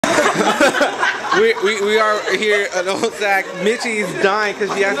We are here at Old Sac. Mitchie's dying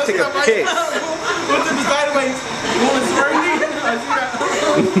because she has to take a piss.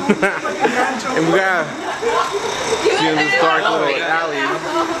 And we got in this dark little alley.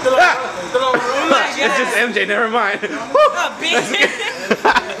 It's just MJ, never mind. It's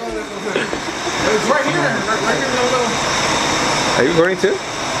right here. Are you going too?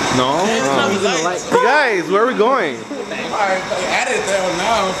 No. Hey guys, where are we going? I added that one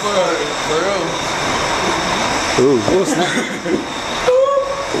now for real. Ooh.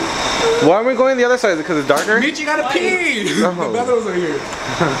 Why are we going the other side? Is it because it's darker? Mitch, you gotta pee! The bathrooms are here. The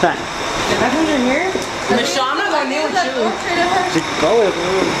bathrooms are here? Michelle, I'm not going near with you.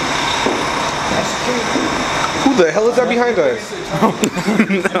 Who the hell is that behind us?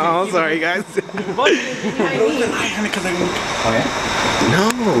 No, I'm sorry guys. Oh yeah? No,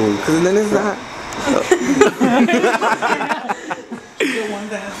 because then it's not. The one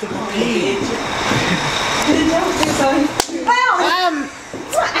that has to pee.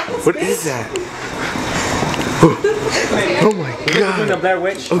 What is that? Oh my god. The Blair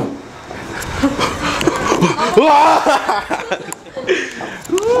Witch.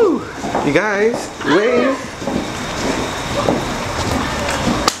 Woo. You guys, wave.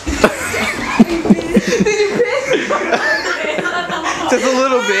 Just a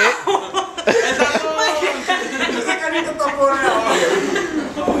little bit.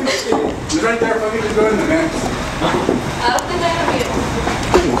 It's right there, fucking just go in the next. I don't think I have it.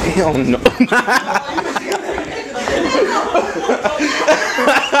 Hell no.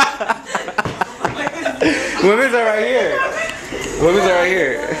 Women's are right here. Women's are right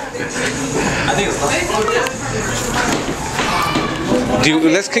here. I think it's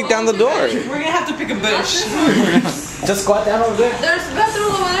Dude, let's kick down the door. We're gonna have to pick a bush. just squat down over there. There's a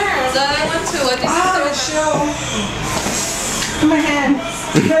bathroom over there that I went to. I think it's My hand.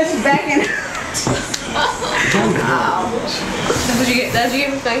 Push back in. That's what you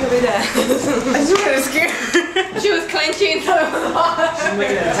get me back every day. I just wanted to scare her. She was clenching, so it was hard.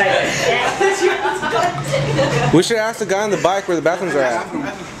 We should ask the guy on the bike where the bathrooms are at.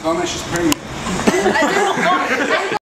 Oh, no, she's pregnant. I